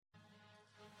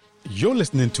You're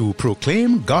listening to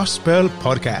Proclaim Gospel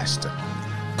Podcast,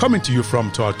 coming to you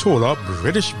from Tortola,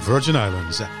 British Virgin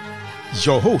Islands.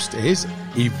 Your host is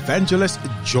Evangelist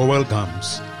Joel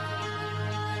Gums.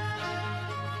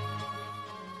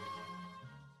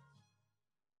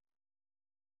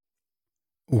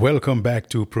 Welcome back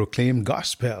to Proclaim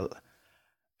Gospel.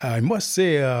 I must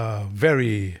say a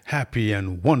very happy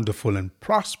and wonderful and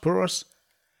prosperous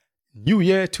New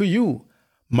Year to you,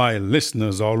 my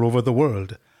listeners all over the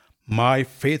world. My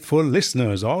faithful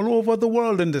listeners all over the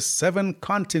world in the 7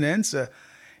 continents,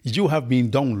 you have been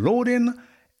downloading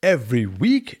every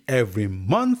week, every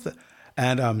month,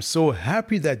 and I'm so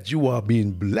happy that you are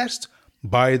being blessed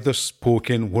by the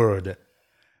spoken word.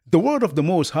 The word of the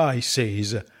Most High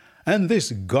says, "And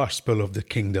this gospel of the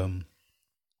kingdom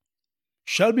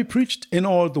shall be preached in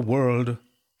all the world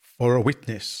for a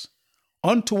witness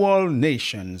unto all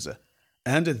nations,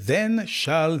 and then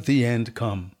shall the end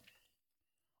come."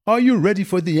 Are you ready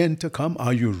for the end to come?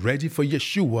 Are you ready for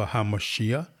Yeshua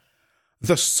HaMashiach,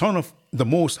 the Son of the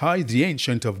Most High, the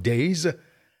Ancient of Days,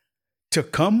 to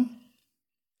come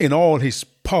in all his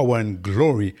power and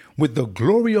glory, with the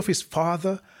glory of his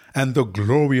Father and the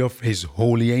glory of his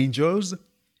holy angels?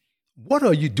 What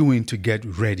are you doing to get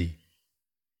ready?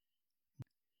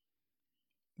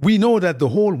 We know that the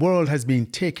whole world has been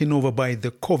taken over by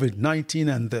the COVID-19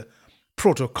 and the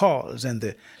protocols and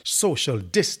the social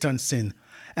distancing,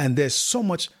 and there's so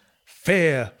much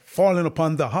fear falling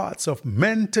upon the hearts of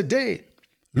men today,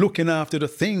 looking after the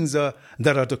things that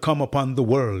are to come upon the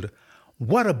world.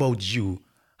 What about you?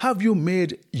 Have you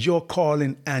made your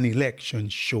calling and election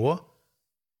sure?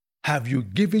 Have you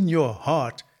given your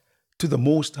heart to the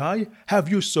Most High? Have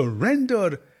you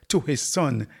surrendered to his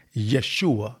Son,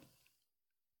 Yeshua?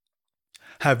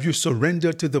 Have you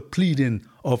surrendered to the pleading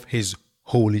of his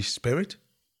Holy Spirit?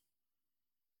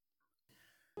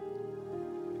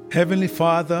 Heavenly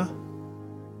Father,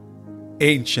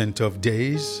 Ancient of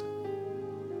Days,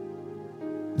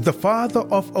 the Father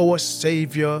of our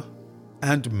Savior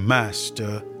and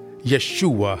Master,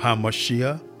 Yeshua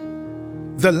HaMashiach,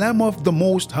 the Lamb of the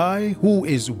Most High, who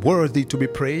is worthy to be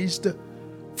praised,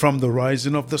 from the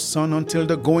rising of the sun until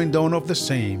the going down of the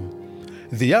same,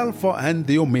 the Alpha and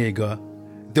the Omega,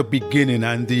 the beginning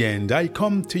and the end. I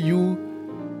come to you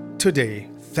today,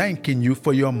 thanking you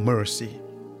for your mercy,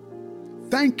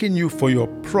 thanking you for your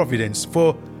providence,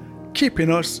 for keeping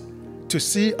us to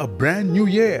see a brand new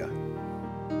year.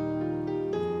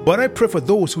 But I pray for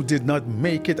those who did not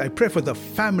make it. I pray for the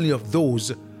family of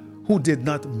those who did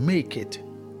not make it,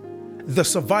 the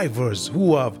survivors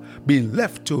who have been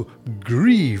left to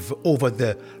grieve over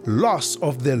the loss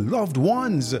of their loved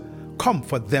ones.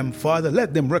 Comfort them, Father.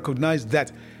 Let them recognize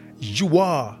that you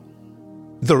are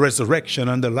the resurrection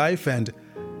and the life, and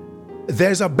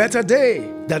there's a better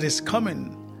day that is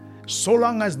coming. So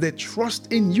long as they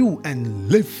trust in you and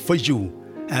live for you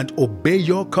and obey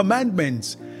your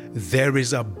commandments, there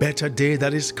is a better day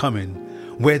that is coming,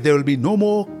 where there will be no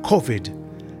more COVID,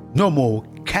 no more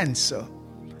cancer,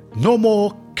 no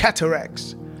more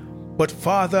cataracts. But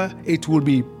Father, it will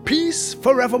be peace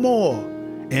forevermore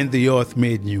in the earth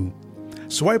made new.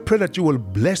 So I pray that you will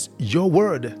bless your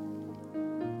word,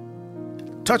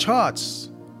 touch hearts,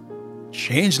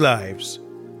 change lives,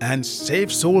 and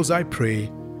save souls, I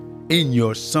pray, in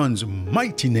your Son's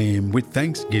mighty name with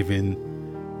thanksgiving.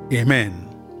 Amen.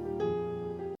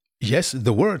 Yes,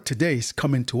 the word today is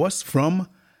coming to us from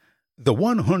the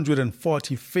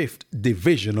 145th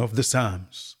division of the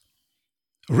Psalms,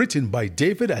 written by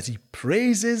David as he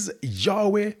praises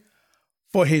Yahweh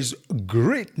for his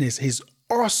greatness, his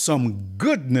awesome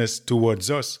goodness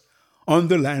towards us on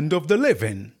the land of the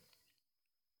living.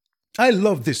 I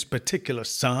love this particular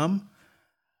psalm,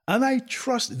 and I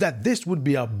trust that this would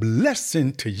be a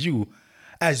blessing to you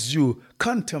as you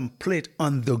contemplate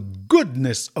on the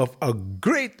goodness of a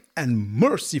great and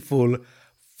merciful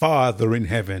Father in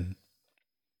heaven.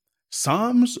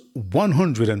 Psalms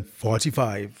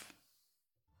 145.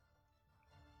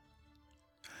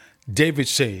 David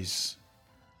says,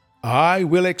 "I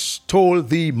will extol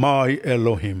thee, my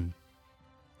Elohim,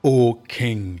 O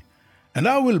King, and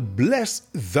I will bless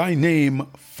thy name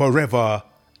forever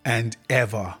and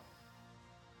ever.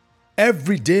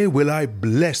 Every day will I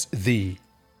bless thee,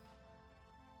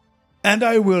 and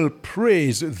I will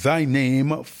praise thy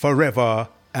name forever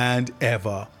and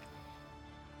ever."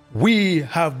 We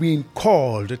have been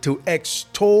called to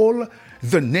extol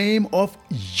the name of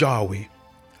Yahweh,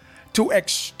 to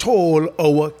extol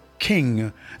our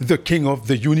King, the King of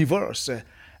the universe.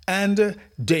 And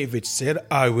David said,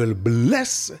 "I will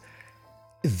bless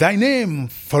thy name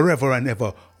forever and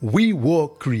ever." We were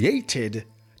created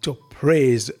to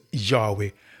praise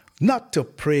Yahweh. not to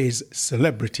praise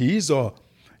celebrities or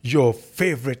your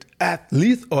favorite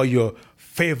athlete or your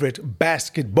favorite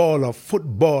basketball or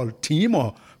football team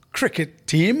or cricket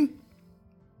team.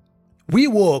 We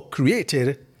were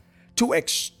created to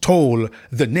extol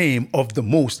the name of the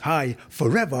Most High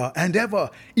forever and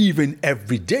ever. Even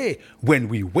every day when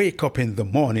we wake up in the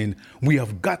morning, we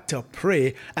have got to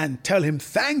pray and tell Him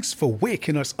thanks for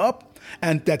waking us up,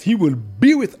 and that He will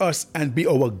be with us and be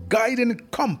our guiding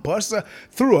compass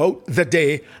throughout the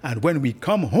day. And when we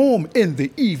come home in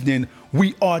the evening,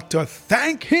 we ought to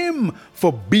thank Him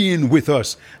for being with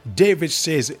us. David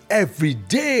says, every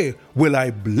day will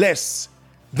I bless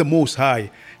the Most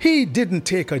High. He didn't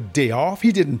take a day off.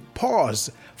 He didn't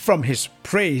pause from his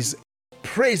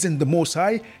praising the Most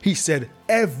High. He said,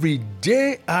 every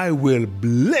day I will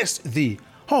bless thee.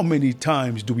 How many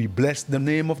times do we bless the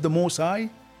name of the Most High?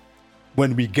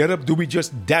 When we get up, do we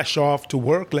just dash off to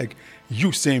work like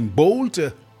Usain Bolt?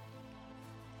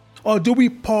 Or do we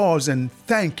pause and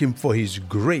thank Him for His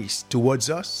grace towards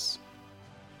us?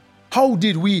 How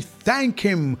did we thank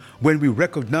Him when we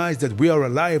recognized that we are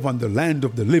alive on the land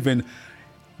of the living,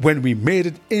 when we made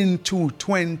it into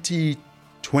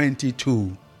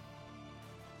 2022?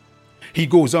 He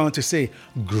goes on to say,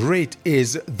 great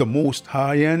is the Most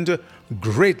High and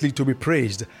greatly to be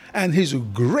praised, and His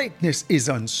greatness is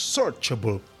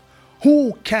unsearchable.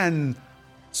 Who can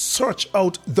search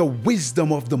out the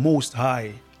wisdom of the Most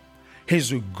High?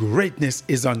 His greatness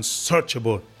is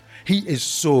unsearchable. He is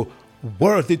so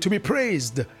worthy to be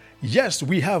praised. Yes,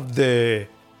 we have the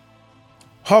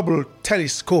Hubble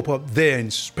telescope up there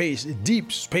in space,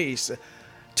 deep space,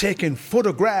 taking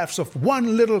photographs of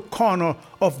one little corner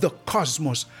of the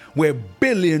cosmos where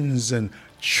billions and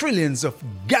trillions of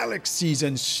galaxies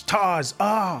and stars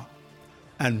are.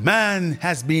 And man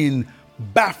has been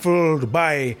baffled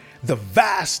by the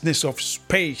vastness of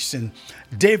space. And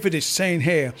David is saying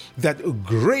here that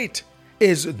great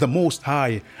is the Most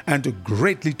High and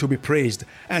greatly to be praised,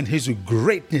 and His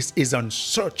greatness is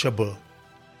unsearchable.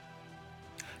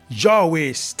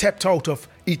 Yahweh stepped out of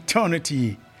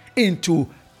eternity into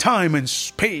time and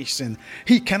space, and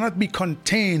He cannot be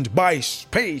contained by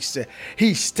space.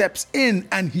 He steps in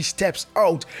and He steps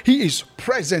out. He is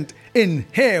present in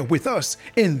here with us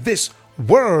in this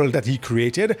world that He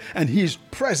created, and He is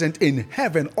present in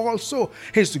heaven also.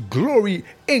 His glory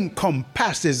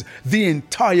encompasses the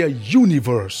entire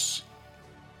universe.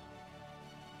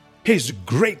 His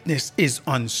greatness is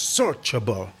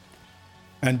unsearchable.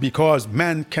 And because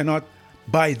man cannot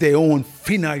by their own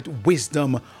finite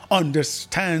wisdom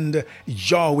understand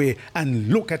Yahweh and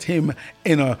look at Him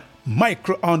in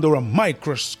under a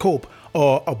microscope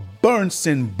or a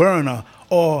Bunsen burner,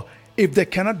 or if they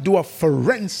cannot do a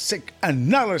forensic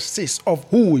analysis of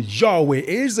who Yahweh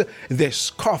is, they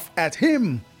scoff at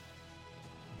Him.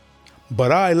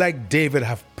 But I, like David,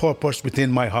 have purpose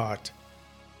within my heart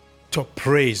to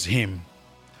praise Him.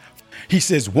 He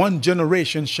says, one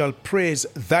generation shall praise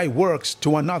Thy works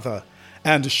to another,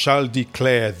 and shall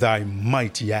declare Thy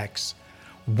mighty acts.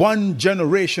 One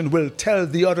generation will tell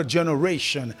the other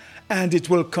generation, and it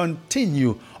will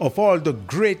continue, of all the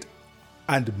great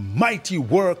and mighty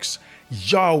works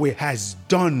Yahweh has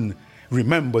done.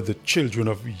 Remember the children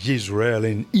of Israel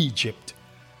in Egypt.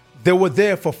 They were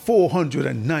there for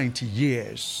 490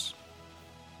 years,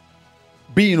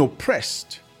 being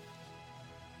oppressed,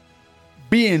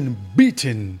 being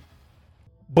beaten,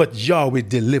 but Yahweh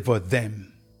delivered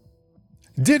them.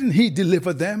 Didn't He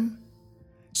deliver them?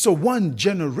 So one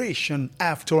generation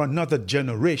after another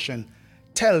generation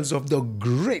tells of the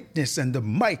greatness and the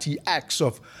mighty acts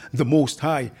of the Most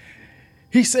High.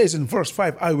 He says in verse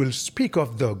 5, I will speak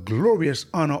of the glorious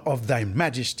honor of Thy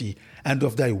majesty and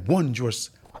of Thy wondrous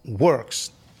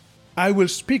works. I will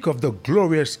speak of the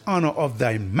glorious honor of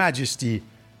Thy majesty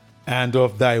and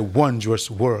of Thy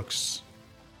wondrous works.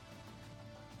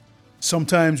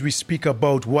 Sometimes we speak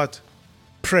about what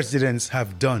presidents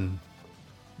have done,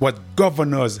 what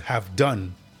governors have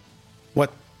done,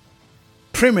 what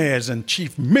premiers and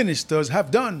chief ministers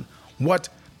have done, what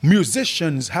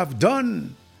musicians have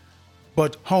done.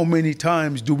 But how many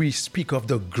times do we speak of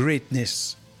the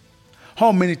greatness?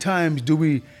 How many times do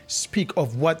we speak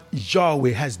of what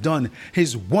Yahweh has done,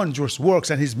 His wondrous works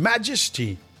and His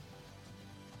majesty?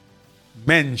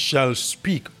 Men shall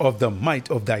speak of the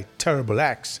might of Thy terrible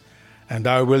acts, and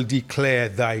I will declare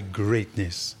Thy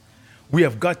greatness. We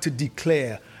have got to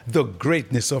declare the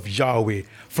greatness of Yahweh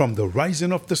from the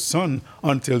rising of the sun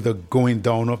until the going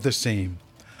down of the same.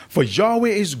 For Yahweh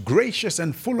is gracious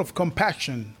and full of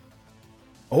compassion.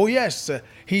 Oh yes,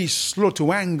 He is slow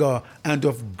to anger and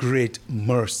of great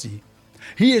mercy.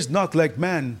 He is not like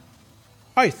man,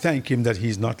 I thank him that he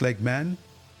is not like man,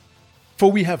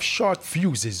 for we have short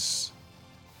fuses.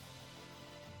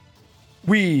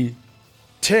 We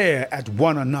tear at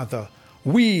one another.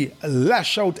 We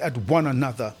lash out at one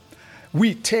another.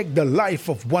 We take the life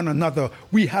of one another.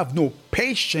 We have no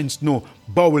patience, no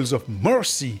bowels of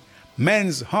mercy.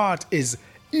 Man's heart is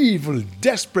evil,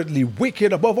 desperately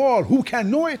wicked above all. Who can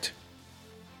know it?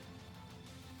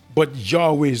 But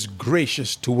Yahweh is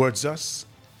gracious towards us.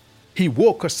 He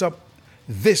woke us up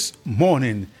this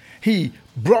morning. He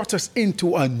brought us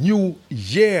into a new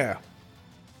year.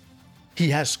 He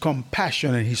has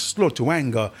compassion and he's slow to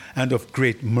anger and of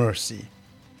great mercy.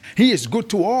 He is good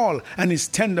to all, and his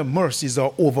tender mercies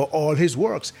are over all his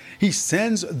works. He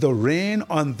sends the rain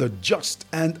on the just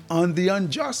and on the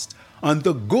unjust, on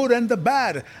the good and the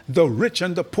bad, the rich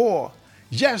and the poor,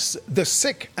 yes, the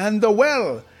sick and the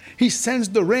well. He sends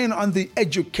the rain on the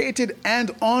educated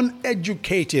and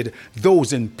uneducated,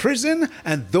 those in prison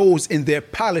and those in their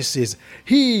palaces.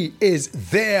 He is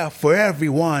there for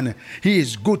everyone. He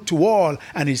is good to all,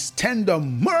 and his tender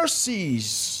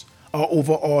mercies are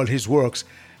over all his works.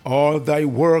 All thy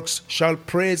works shall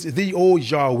praise thee, O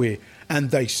Yahweh, and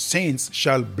thy saints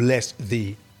shall bless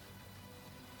thee.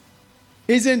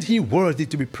 Isn't he worthy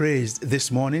to be praised this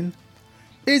morning?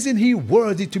 Isn't he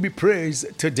worthy to be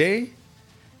praised today?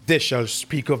 They shall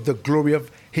speak of the glory of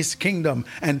his kingdom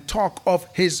and talk of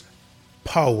his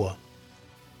power.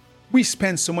 We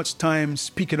spend so much time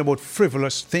speaking about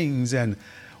frivolous things and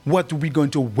what we're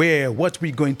going to wear, what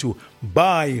we're going to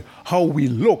buy, how we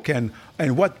look, and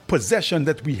what possession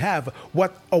that we have,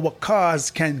 what our cars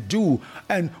can do.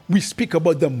 And we speak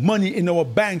about the money in our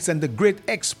banks and the great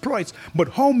exploits. But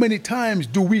how many times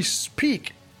do we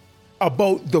speak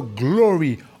about the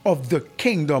glory of the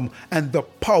kingdom and the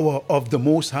power of the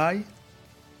Most High?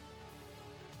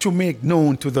 To make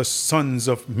known to the sons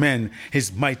of men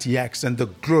his mighty acts and the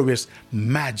glorious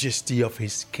majesty of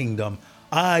his kingdom.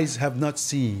 Eyes have not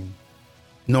seen,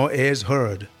 nor ears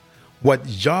heard, what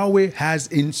Yahweh has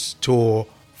in store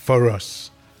for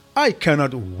us. I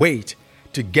cannot wait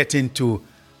to get into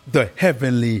the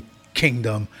heavenly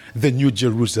kingdom, the New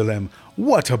Jerusalem.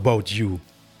 What about you?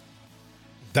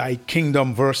 Thy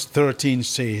kingdom, verse 13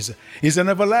 says, is an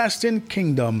everlasting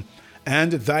kingdom,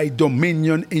 and thy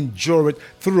dominion endureth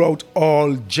throughout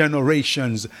all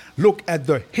generations. Look at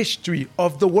the history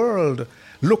of the world.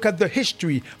 Look at the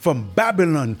history from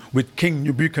Babylon with King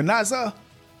Nebuchadnezzar,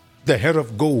 the head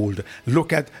of gold.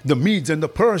 Look at the Medes and the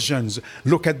Persians.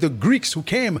 Look at the Greeks who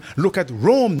came. Look at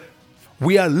Rome.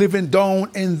 We are living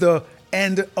down in the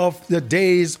end of the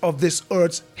days of this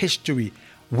earth's history.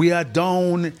 We are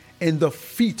down in the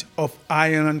feet of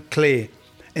iron and clay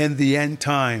in the end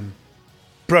time.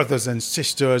 Brothers and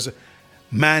sisters,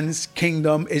 man's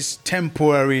kingdom is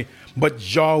temporary,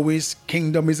 but Yahweh's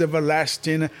kingdom is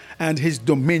everlasting, and his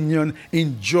dominion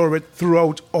endureth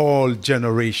throughout all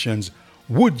generations.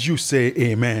 Would you say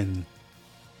amen?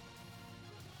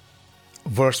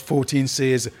 Verse 14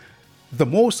 says, the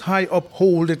Most High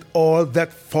upholdeth all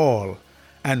that fall,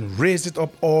 and raiseth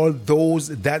up all those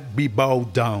that be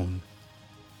bowed down.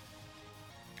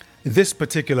 This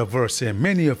particular verse here,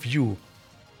 many of you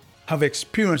have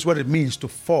experienced what it means to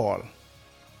fall.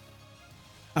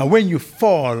 And when you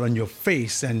fall on your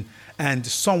face and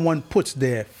someone puts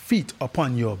their feet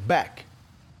upon your back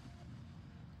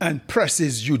and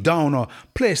presses you down, or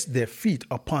place their feet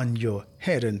upon your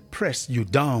head and press you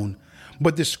down.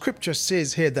 But the scripture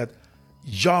says here that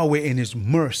Yahweh in his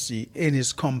mercy, in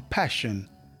his compassion,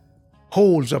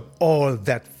 holds up all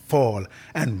that fall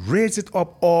and raiseth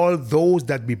up all those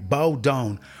that be bowed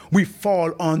down. We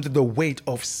fall under the weight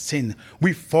of sin.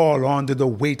 We fall under the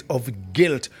weight of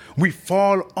guilt. We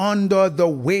fall under the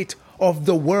weight of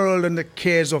the world and the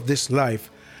cares of this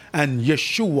life. And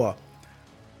Yeshua,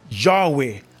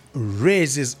 Yahweh,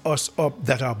 raises us up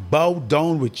that are bowed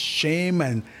down with shame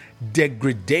and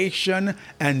degradation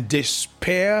and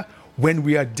despair. When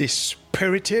we are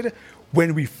dispirited,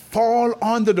 when we fall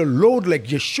under the load like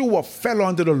Yeshua fell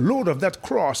under the load of that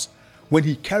cross, when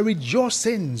he carried your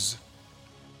sins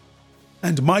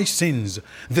and my sins,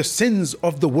 the sins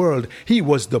of the world. He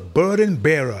was the burden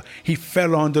bearer. He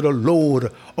fell under the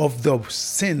load of the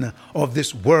sin of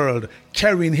this world,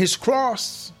 carrying his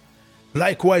cross.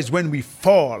 Likewise, when we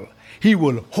fall, he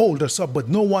will hold us up, but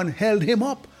no one held him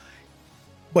up.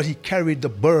 But he carried the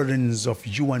burdens of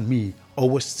you and me,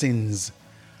 our sins.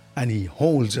 And he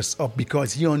holds us up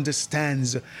because he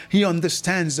understands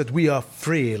that we are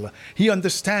frail. He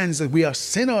understands that we are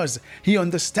sinners. He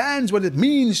understands what it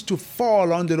means to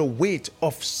fall under the weight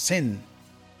of sin.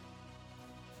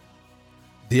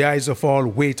 The eyes of all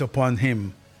wait upon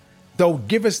him, Thou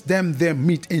givest them their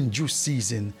meat in due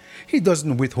season. He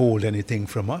doesn't withhold anything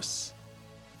from us.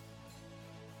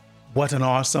 What an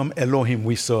awesome Elohim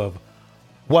we serve.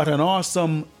 What an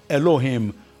awesome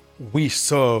Elohim we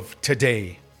serve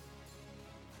today.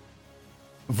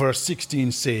 Verse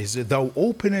 16 says, Thou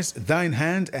openest thine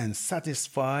hand and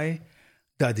satisfy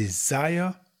the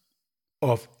desire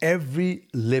of every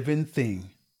living thing.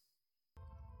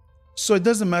 So it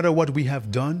doesn't matter what we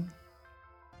have done.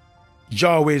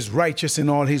 Yahweh is righteous in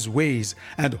all his ways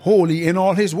and holy in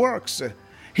all his works.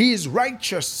 He is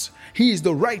righteous. He is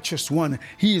the righteous one.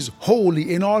 He is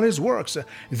holy in all his works.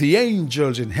 The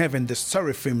angels in heaven, the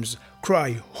seraphims,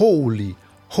 cry, Holy,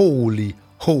 holy,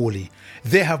 holy.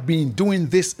 They have been doing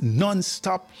this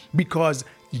non-stop because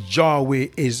Yahweh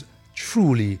is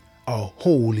truly a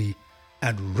holy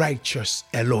and righteous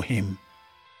Elohim.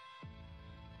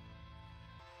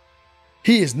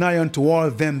 He is nigh unto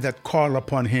all them that call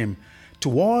upon him.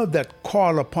 To all that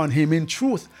call upon him in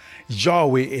truth,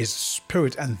 Yahweh is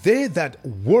spirit, and they that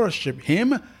worship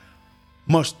him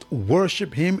must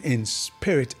worship him in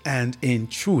spirit and in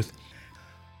truth.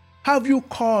 Have you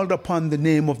called upon the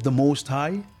name of the Most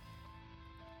High?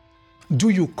 Do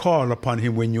you call upon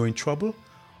him when you're in trouble?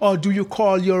 Or do you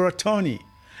call your attorney?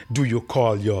 Do you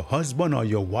call your husband or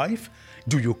your wife?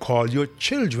 Do you call your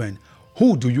children?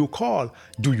 Who do you call?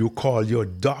 Do you call your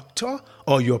doctor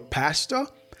or your pastor?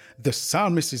 The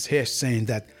psalmist is here saying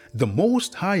that the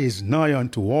Most High is nigh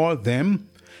unto all them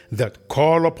that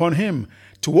call upon him,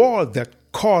 to all that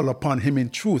call upon him in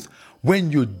truth.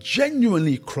 When you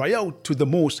genuinely cry out to the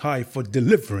Most High for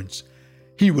deliverance,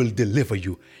 he will deliver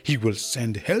you. He will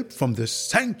send help from the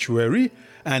sanctuary,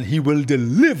 and he will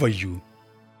deliver you.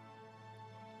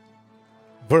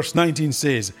 Verse 19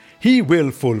 says, He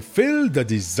will fulfill the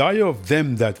desire of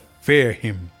them that fear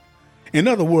him. In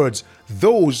other words,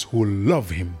 those who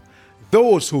love him,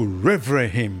 those who revere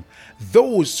him,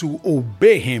 those who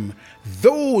obey him,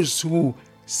 those who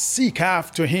seek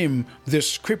after him. The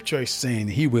scripture is saying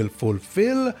he will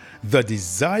fulfill the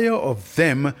desire of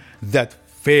them that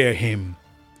fear him.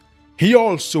 He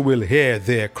also will hear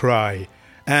their cry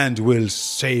and will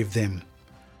save them.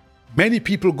 Many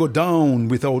people go down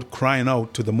without crying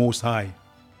out to the Most High.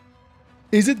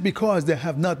 Is it because they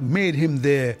have not made him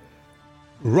their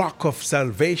rock of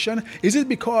salvation? Is it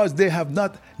because they have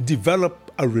not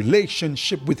developed a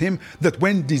relationship with him, that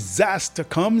when disaster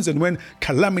comes and when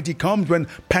calamity comes, when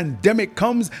pandemic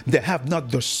comes, they have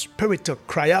not the spirit to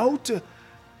cry out?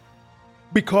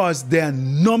 Because they are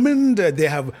numbed, they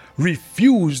have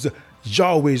refused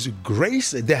Yahweh's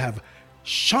grace, they have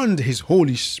shunned his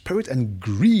Holy Spirit and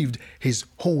grieved his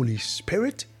Holy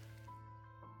Spirit,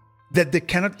 that they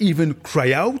cannot even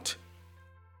cry out?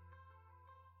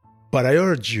 But I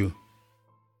urge you,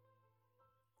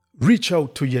 reach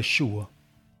out to Yeshua.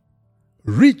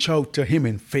 Reach out to him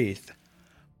in faith.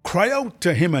 Cry out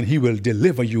to him and he will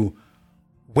deliver you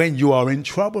when you are in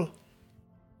trouble.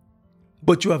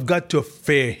 But you have got to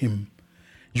fear him.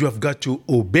 You have got to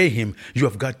obey him. You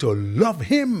have got to love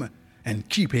him and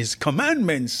keep his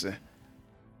commandments.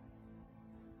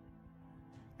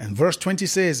 And verse 20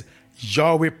 says,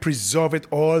 Yahweh preserveth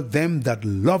all them that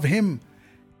love him.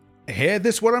 Hear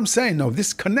this what I'm saying now.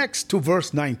 This connects to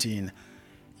verse 19.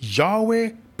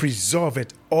 Yahweh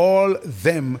preserveth all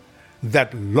them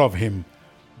that love him,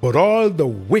 but all the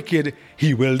wicked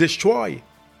he will destroy.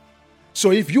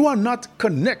 So if you are not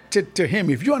connected to him,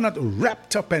 if you are not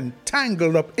wrapped up and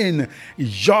tangled up in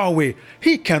Yahweh,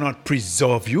 he cannot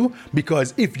preserve you,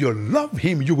 because if you love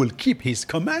him, you will keep his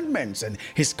commandments, and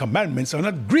his commandments are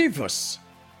not grievous.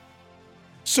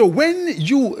 So when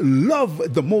you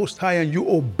love the Most High and you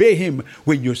obey him,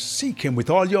 when you seek him with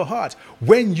all your heart,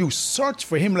 when you search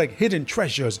for him like hidden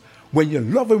treasures, when you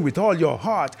love him with all your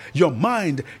heart, your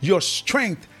mind, your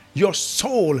strength, your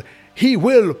soul, he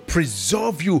will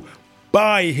preserve you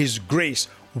by his grace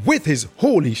with his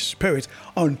Holy Spirit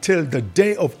until the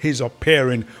day of his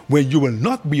appearing, when you will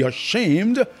not be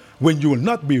ashamed, when you will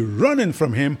not be running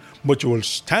from him, but you will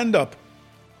stand up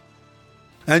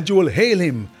and you will hail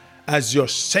him as your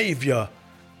Savior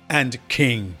and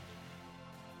King.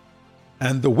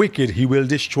 And the wicked he will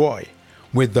destroy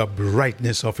with the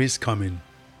brightness of his coming.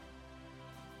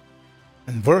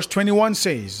 And verse 21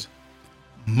 says,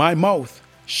 My mouth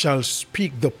shall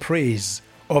speak the praise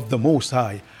of the Most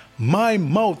High. My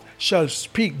mouth shall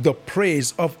speak the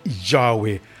praise of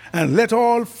Yahweh. And let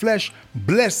all flesh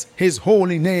bless his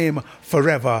holy name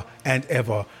forever and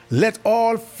ever. Let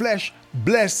all flesh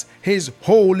bless his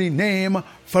holy name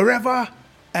forever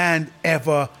and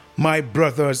ever. My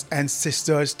brothers and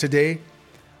sisters, today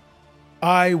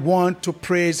I want to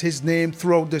praise his name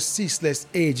throughout the ceaseless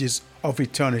ages of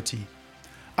eternity.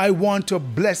 I want to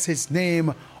bless his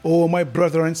name, oh my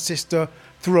brother and sister,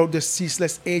 throughout the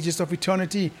ceaseless ages of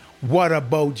eternity. What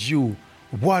about you?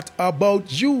 What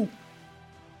about you?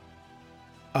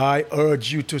 I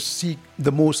urge you to seek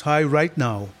the Most High right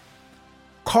now.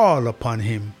 Call upon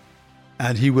him,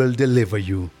 and he will deliver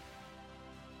you.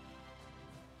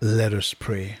 Let us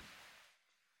pray.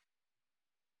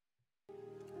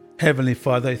 Heavenly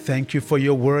Father, I thank you for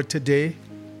your word today.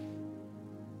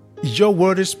 Your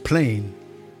word is plain.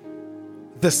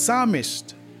 The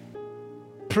psalmist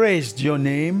praised your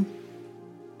name.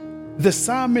 The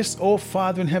psalmist, oh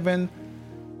Father in heaven,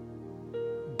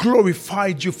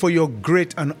 glorified you for your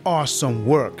great and awesome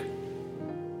work.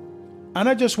 And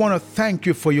I just want to thank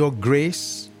you for your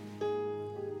grace.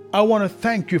 I want to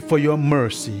thank you for your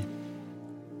mercy.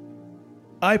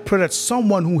 I pray that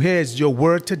someone who hears your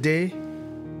word today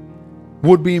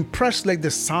would be impressed like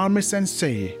the psalmist and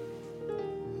say,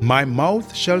 "My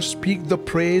mouth shall speak the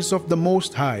praise of the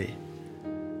Most High,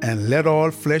 and let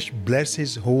all flesh bless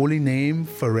his holy name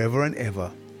forever and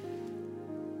ever."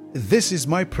 This is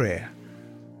my prayer.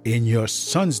 In your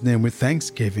Son's name with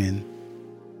thanksgiving.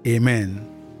 Amen.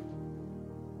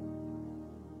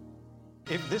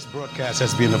 If this broadcast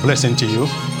has been a blessing to you,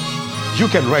 you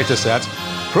can write us at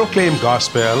Proclaim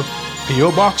Gospel,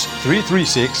 P.O. Box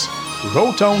 336,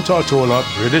 Rowtown, Tortola,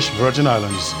 British Virgin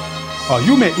Islands. Or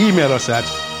you may email us at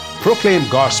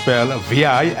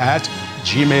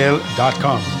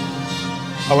proclaimgospelvi@gmail.com.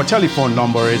 Our telephone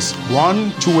number is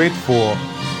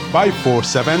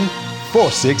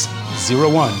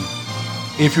 1-284-547-4601.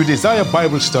 If you desire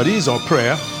Bible studies or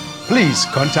prayer, please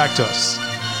contact us.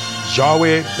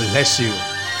 Yahweh bless you.